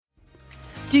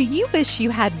Do you wish you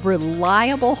had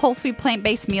reliable whole food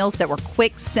plant-based meals that were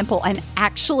quick, simple, and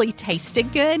actually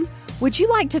tasted good? Would you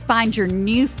like to find your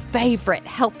new favorite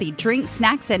healthy drinks,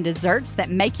 snacks, and desserts that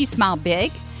make you smile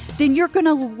big? Then you're going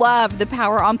to love the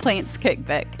Power on Plants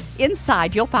cookbook.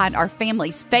 Inside, you'll find our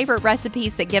family's favorite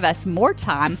recipes that give us more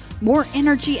time, more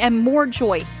energy, and more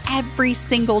joy every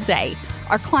single day.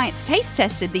 Our clients taste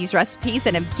tested these recipes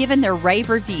and have given their rave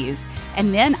reviews.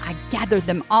 And then I gathered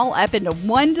them all up into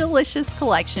one delicious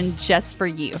collection just for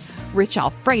you. Rich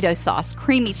Alfredo sauce,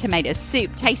 creamy tomato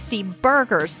soup, tasty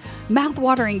burgers,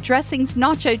 mouth-watering dressings,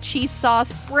 nacho cheese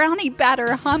sauce, brownie batter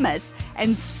hummus,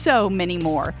 and so many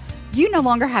more. You no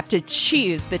longer have to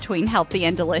choose between healthy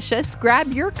and delicious.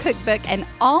 Grab your cookbook and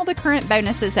all the current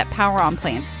bonuses at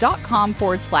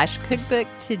poweronplants.com/cookbook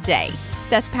today.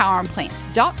 That's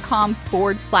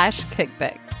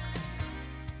poweronplants.com/cookbook.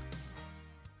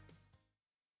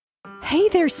 Hey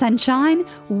there, sunshine.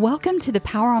 Welcome to the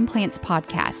Power on Plants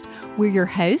podcast. We're your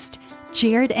host,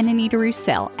 Jared and Anita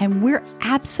Roussel, and we're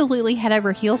absolutely head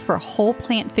over heels for whole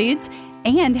plant foods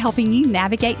and helping you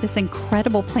navigate this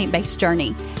incredible plant-based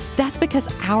journey. That's because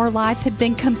our lives have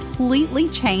been completely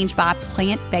changed by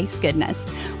plant-based goodness.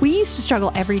 We used to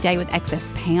struggle every day with excess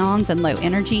pounds and low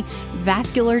energy,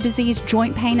 vascular disease,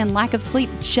 joint pain, and lack of sleep,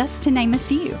 just to name a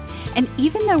few. And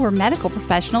even though we're medical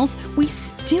professionals, we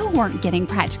still weren't getting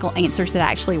practical answers that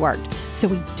actually worked. So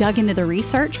we dug into the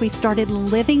research, we started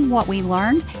living what we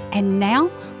learned, and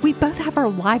now we both have our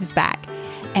lives back.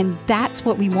 And that's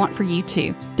what we want for you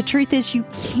too. The truth is you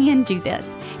can do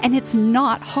this, and it's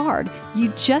not hard. You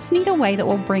just need a way that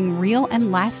will bring real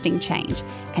and lasting change.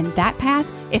 And that path,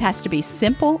 it has to be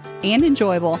simple and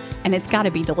enjoyable, and it's got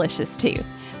to be delicious too.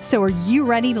 So are you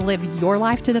ready to live your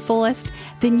life to the fullest?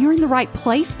 Then you're in the right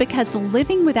place, because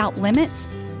living without limits,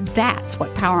 that's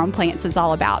what Power on Plants is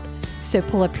all about. So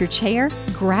pull up your chair,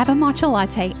 grab a matcha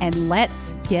latte, and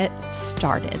let's get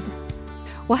started.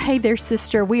 Well, hey there,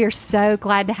 sister. We are so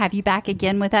glad to have you back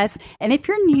again with us. And if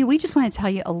you're new, we just want to tell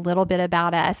you a little bit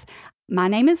about us. My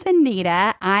name is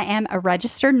Anita. I am a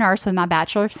registered nurse with my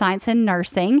Bachelor of Science in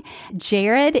Nursing.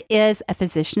 Jared is a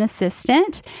physician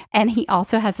assistant, and he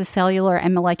also has a cellular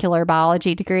and molecular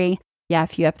biology degree. Yeah, a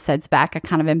few episodes back, I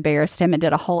kind of embarrassed him and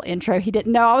did a whole intro he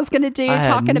didn't know I was going to do,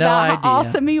 talking about how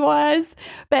awesome he was.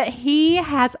 But he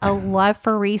has a love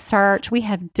for research. We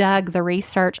have dug the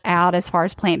research out as far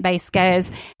as plant-based goes,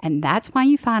 and that's why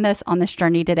you find us on this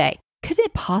journey today. Could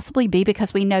it possibly be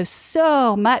because we know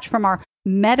so much from our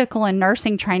medical and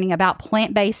nursing training about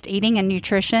plant-based eating and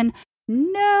nutrition?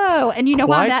 No. And you know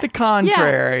why? Quite the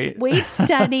contrary. Yeah, we've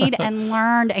studied and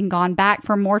learned and gone back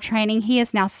for more training. He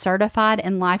is now certified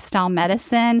in lifestyle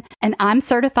medicine, and I'm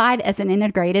certified as an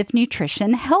integrative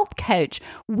nutrition health coach.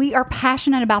 We are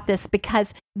passionate about this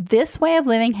because this way of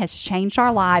living has changed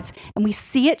our lives, and we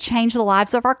see it change the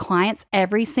lives of our clients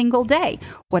every single day.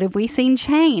 What have we seen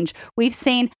change? We've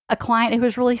seen a client who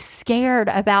was really scared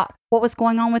about what was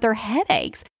going on with her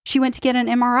headaches. She went to get an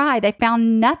MRI. They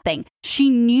found nothing.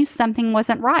 She knew something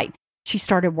wasn't right. She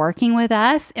started working with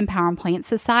us in Power on Plant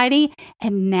Society,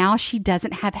 and now she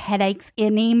doesn't have headaches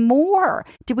anymore.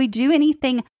 Did we do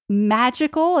anything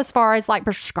magical as far as like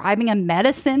prescribing a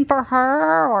medicine for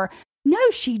her? Or no,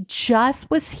 she just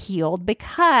was healed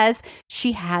because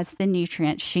she has the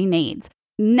nutrients she needs.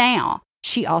 Now,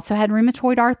 she also had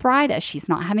rheumatoid arthritis. She's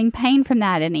not having pain from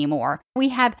that anymore. We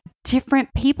have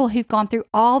different people who've gone through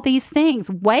all these things,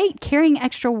 carrying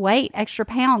extra weight, extra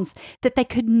pounds that they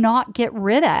could not get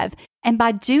rid of. And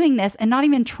by doing this and not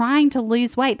even trying to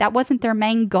lose weight, that wasn't their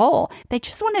main goal. They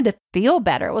just wanted to feel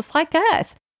better. It was like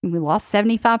us. We lost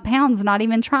 75 pounds, not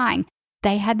even trying.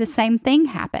 They had the same thing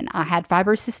happen. I had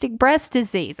fibrocystic breast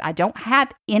disease. I don't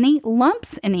have any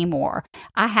lumps anymore.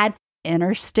 I had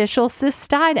interstitial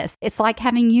cystitis. It's like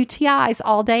having UTIs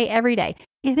all day, every day.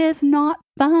 It is not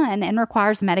fun and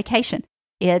requires medication.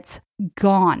 It's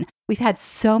gone. We've had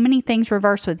so many things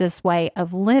reversed with this way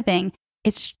of living.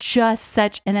 It's just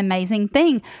such an amazing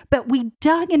thing. But we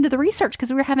dug into the research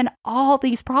because we were having all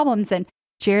these problems, and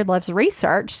Jared loves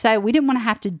research, so we didn't want to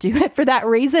have to do it for that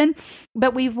reason.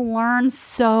 But we've learned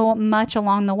so much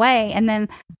along the way. And then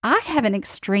I have an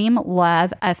extreme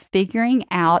love of figuring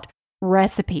out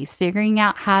recipes, figuring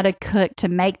out how to cook to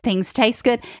make things taste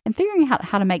good, and figuring out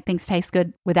how to make things taste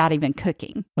good without even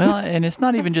cooking. Well, and it's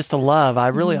not even just a love. I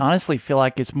really honestly feel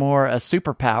like it's more a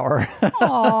superpower.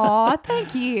 Aw,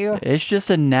 thank you. It's just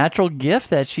a natural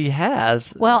gift that she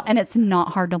has. Well, and it's not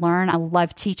hard to learn. I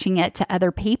love teaching it to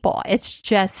other people. It's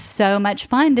just so much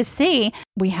fun to see.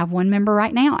 We have one member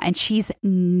right now, and she's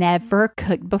never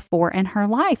cooked before in her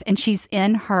life, and she's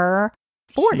in her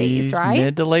 40s, she's right?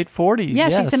 Mid to late 40s. Yeah,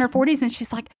 yes. she's in her 40s, and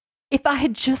she's like, if I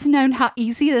had just known how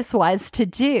easy this was to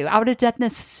do, I would have done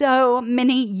this so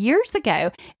many years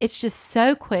ago. It's just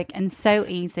so quick and so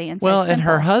easy and so simple. And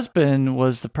her husband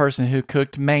was the person who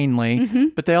cooked mainly,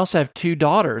 but they also have 2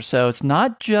 daughters. So it's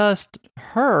not just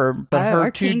her, but her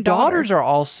 2 daughters are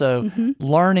also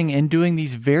learning and doing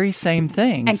these very same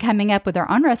things. And coming up with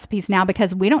their own recipes now,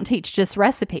 because we don't teach just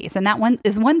recipes. And that one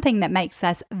is one thing that makes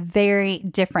us very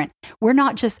different. We're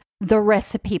not just the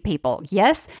recipe people.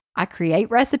 Yes, I create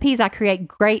recipes. I create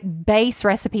great base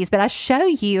recipes, but I show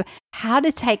you how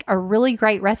to take a really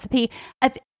great recipe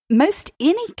of most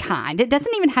any kind. It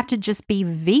doesn't even have to just be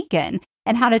vegan,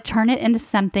 and how to turn it into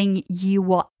something you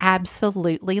will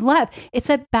absolutely love. It's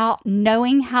about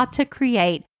knowing how to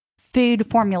create food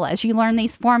formulas. You learn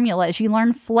these formulas, you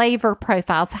learn flavor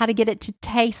profiles, how to get it to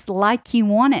taste like you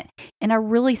want it in a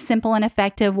really simple and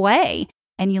effective way.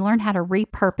 And you learn how to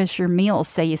repurpose your meals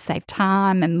so you save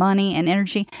time and money and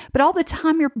energy. But all the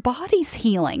time, your body's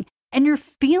healing and you're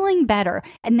feeling better.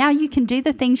 And now you can do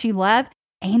the things you love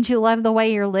and you love the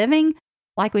way you're living.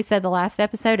 Like we said the last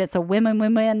episode, it's a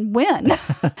win-win-win-win-win.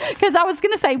 Because I was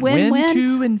going to say win-win. Win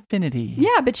to infinity.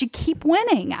 Yeah, but you keep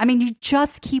winning. I mean, you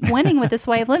just keep winning with this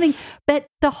way of living. But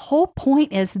the whole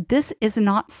point is this is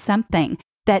not something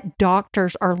that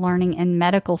doctors are learning in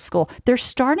medical school. They're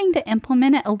starting to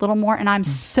implement it a little more, and I'm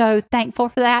so thankful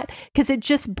for that, because it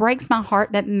just breaks my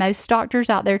heart that most doctors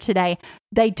out there today,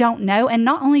 they don't know. And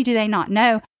not only do they not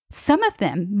know, some of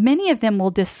them, many of them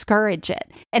will discourage it.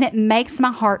 And it makes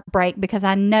my heart break, because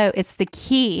I know it's the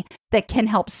key that can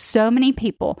help so many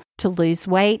people to lose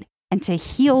weight and to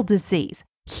heal disease,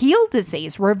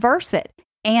 reverse it,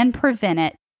 and prevent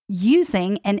it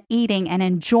using and eating and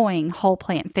enjoying whole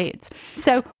plant foods.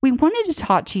 So we wanted to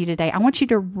talk to you today. I want you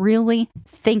to really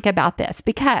think about this,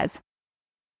 because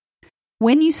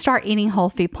when you start eating whole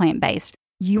food plant-based,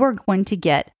 you are going to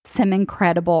get some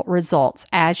incredible results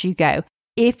as you go.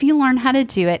 If you learn how to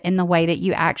do it in the way that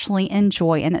you actually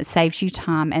enjoy and that saves you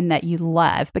time and that you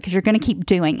love, because you're going to keep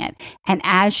doing it. And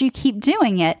as you keep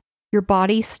doing it, your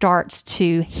body starts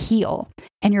to heal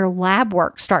and your lab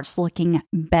work starts looking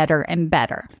better and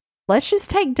better. Let's just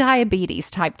take diabetes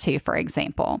type 2, for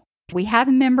example. We have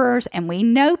members and we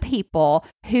know people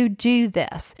who do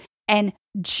this. And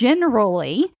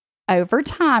generally, over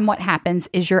time, what happens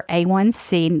is your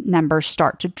A1C numbers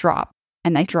start to drop,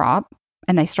 and they drop,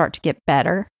 and they start to get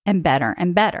better and better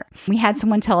and better. We had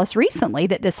someone tell us recently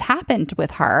that this happened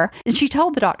with her, and she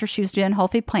told the doctor she was doing whole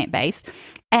food plant-based,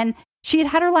 and she had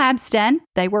had her labs done.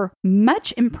 They were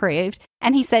much improved,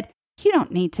 and he said, "You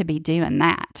don't need to be doing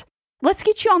that. Let's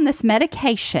get you on this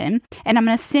medication, and I'm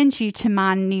going to send you to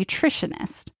my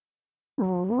nutritionist."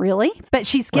 Really? But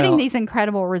she's getting these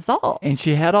incredible results. And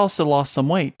she had also lost some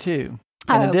weight, too.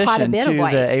 In addition quite a bit to of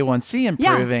weight. The A1C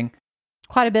improving. Yeah,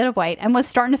 quite a bit of weight, and was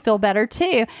starting to feel better,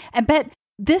 too. But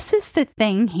this is the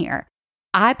thing here.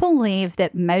 I believe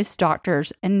that most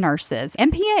doctors and nurses,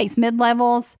 NPAs,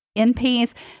 mid-levels,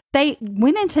 NPs, they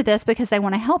went into this because they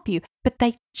want to help you, but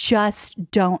they just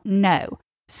don't know.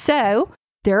 So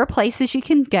there are places you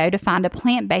can go to find a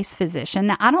plant-based physician.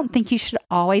 Now, I don't think you should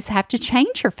always have to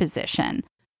change your physician.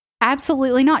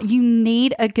 Absolutely not. You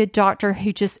need a good doctor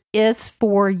who just is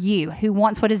for you, who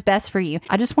wants what is best for you.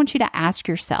 I just want you to ask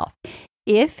yourself,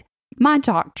 if my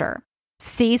doctor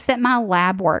sees that my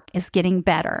lab work is getting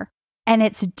better, and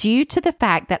it's due to the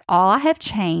fact that all I have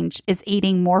changed is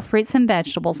eating more fruits and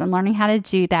vegetables and learning how to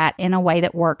do that in a way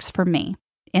that works for me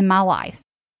in my life,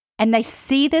 and they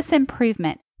see this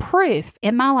improvement, proof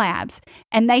in my labs,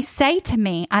 and they say to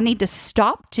me, I need to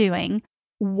stop doing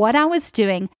what I was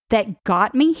doing that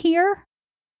got me here,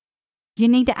 you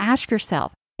need to ask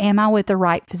yourself, am I with the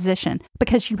right physician?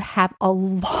 Because you have a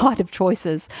lot of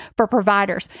choices for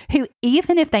providers who,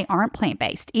 even if they aren't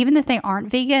plant-based, even if they aren't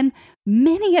vegan,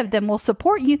 many of them will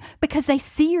support you because they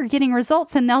see you're getting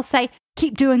results, and they'll say,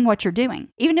 keep doing what you're doing.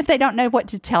 Even if they don't know what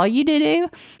to tell you to do,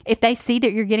 if they see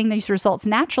that you're getting these results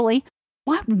naturally,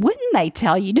 what wouldn't they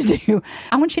tell you to do?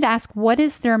 I want you to ask, what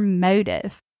is their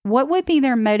motive? What would be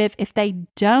their motive if they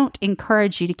don't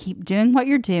encourage you to keep doing what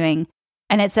you're doing,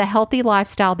 and it's a healthy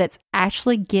lifestyle that's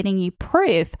actually getting you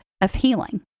proof of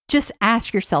healing? Just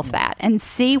ask yourself that and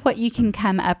see what you can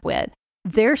come up with.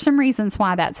 There's some reasons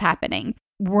why that's happening.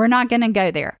 We're not going to go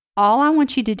there. All I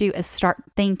want you to do is start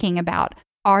thinking about,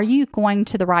 are you going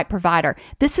to the right provider?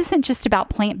 This isn't just about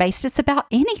plant-based. It's about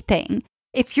anything.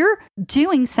 If you're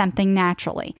doing something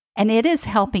naturally and it is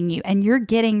helping you and you're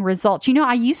getting results. You know,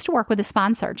 I used to work with a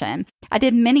spine surgeon. I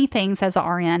did many things as an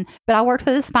RN, but I worked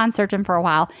with a spine surgeon for a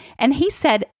while. And he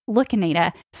said, look,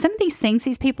 Anita, some of these things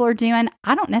these people are doing,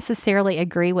 I don't necessarily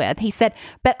agree with. He said,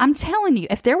 but I'm telling you,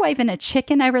 if they're waving a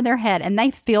chicken over their head and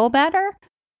they feel better,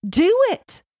 do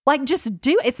it. Like, just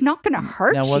do it. It's not going to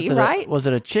hurt you, right? Was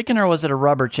it a chicken or was it a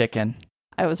rubber chicken?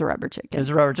 It was a rubber chicken. It was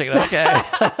a rubber chicken. Okay.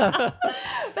 But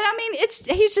I mean,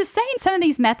 he's just saying some of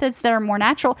these methods that are more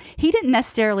natural, he didn't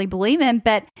necessarily believe in,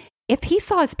 but if he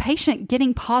saw his patient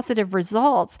getting positive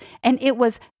results and it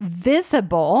was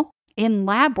visible in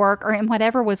lab work or in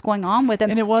whatever was going on with him,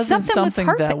 and it wasn't something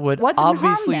that would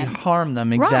obviously harm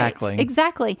them. Exactly. Right,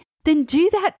 exactly. Then do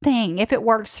that thing if it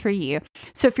works for you.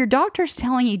 So if your doctor's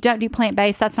telling you don't do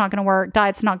plant-based, that's not going to work,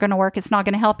 diet's not going to work, it's not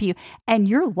going to help you, and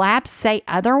your labs say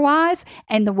otherwise,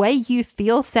 and the way you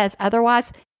feel says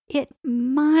otherwise, it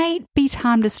might be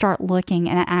time to start looking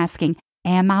and asking,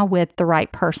 am I with the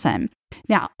right person?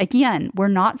 Now, again, we're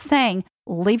not saying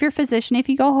leave your physician if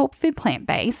you go whole food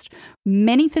plant-based.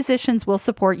 Many physicians will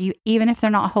support you even if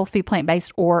they're not whole food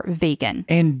plant-based or vegan.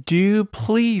 And do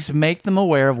please make them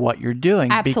aware of what you're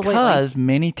doing. Absolutely. Because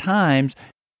many times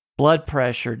blood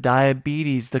pressure,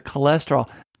 diabetes, the cholesterol,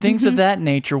 things of that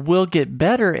nature will get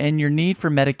better and your need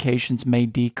for medications may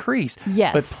decrease.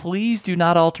 Yes. But please do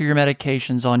not alter your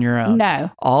medications on your own. No.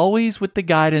 Always with the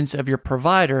guidance of your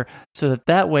provider so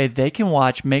that way they can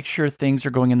watch, make sure things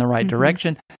are going in the right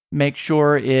direction, make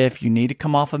sure if you need to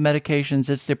come off of medications,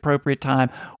 it's the appropriate time,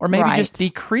 or maybe just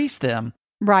decrease them.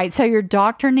 Right. So your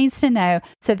doctor needs to know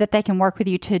so that they can work with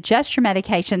you to adjust your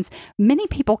medications. Many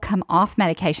people come off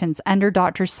medications under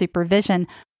doctor's supervision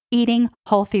eating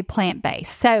whole food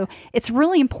plant-based. So it's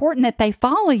really important that they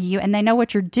follow you and they know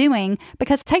what you're doing,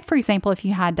 because take, for example, if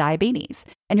you had diabetes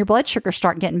and your blood sugars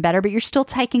start getting better, but you're still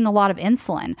taking a lot of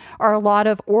insulin or a lot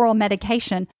of oral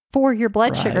medication for your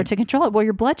blood sugar to control it. Well,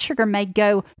 your blood sugar may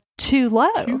go too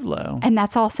low. And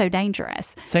that's also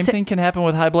dangerous. Same thing can happen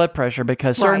with high blood pressure,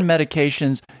 because certain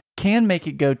medications can make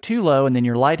it go too low and then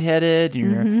you're lightheaded,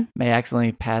 you may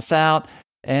accidentally pass out.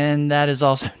 And that is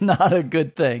also not a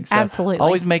good thing. So absolutely.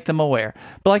 Always make them aware.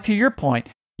 But like to your point,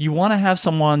 you want to have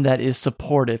someone that is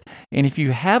supportive. And if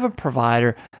you have a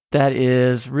provider that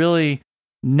is really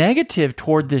negative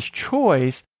toward this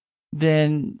choice,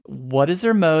 then what is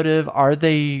their motive? Are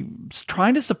they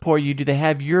trying to support you? Do they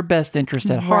have your best interest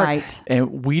at heart? Right.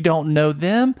 And we don't know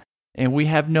them and we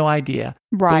have no idea.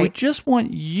 Right. But we just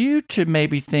want you to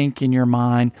maybe think in your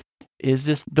mind, is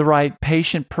this the right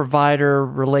patient-provider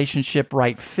relationship,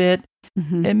 right fit?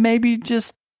 And maybe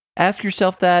just ask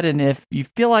yourself that. And if you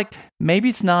feel like maybe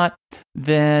it's not,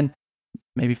 then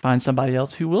maybe find somebody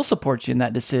else who will support you in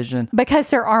that decision. Because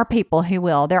there are people who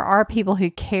will. There are people who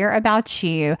care about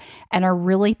you and are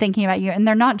really thinking about you. And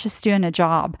they're not just doing a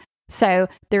job. So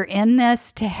they're in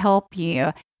this to help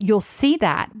you. You'll see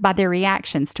that by their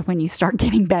reactions to when you start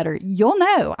getting better. You'll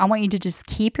know. I want you to just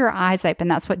keep your eyes open.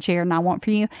 That's what Jared and I want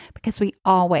for you, because we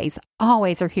always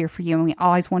are here for you and we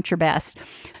always want your best.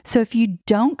 So if you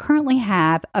don't currently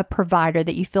have a provider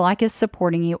that you feel like is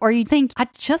supporting you, or you think, I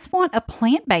just want a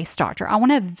plant-based doctor, I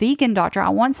want a vegan doctor, I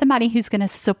want somebody who's going to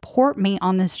support me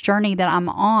on this journey that I'm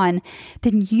on,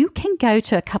 then you can go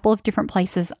to a couple of different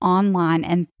places online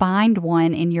and find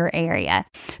one in your area.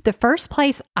 The first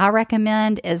place I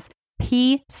recommend is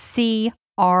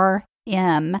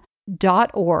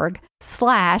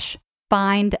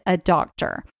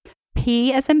pcrm.org/find-a-doctor.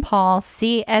 P as in Paul,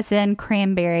 C as in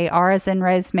cranberry, R as in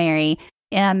rosemary,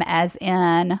 M as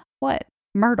in what?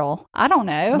 Myrtle. I don't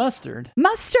know. Mustard.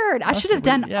 I should have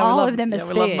done all of them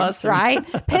as foods, right?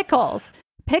 Pickles,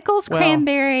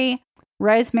 cranberry,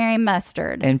 rosemary,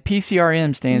 mustard. And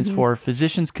PCRM stands for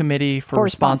Physicians Committee for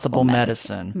Responsible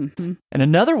Medicine. And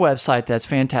another website that's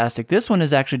fantastic, this one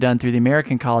is actually done through the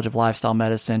American College of Lifestyle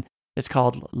Medicine. It's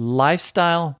called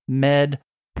Lifestyle Med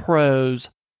Pros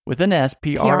with an S,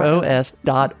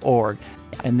 PROS.org.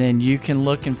 And then you can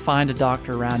look and find a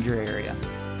doctor around your area.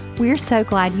 We're so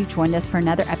glad you joined us for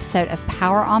another episode of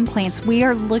Power on Plants. We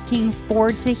are looking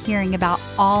forward to hearing about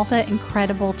all the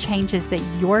incredible changes that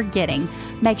you're getting.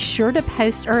 Make sure to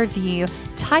post a review,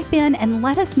 type in and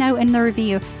let us know in the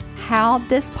review how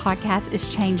this podcast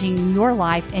is changing your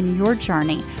life and your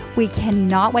journey. We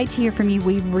cannot wait to hear from you.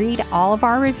 We read all of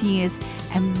our reviews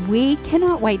and we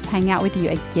cannot wait to hang out with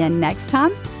you again next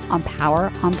time on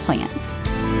Power on Plants.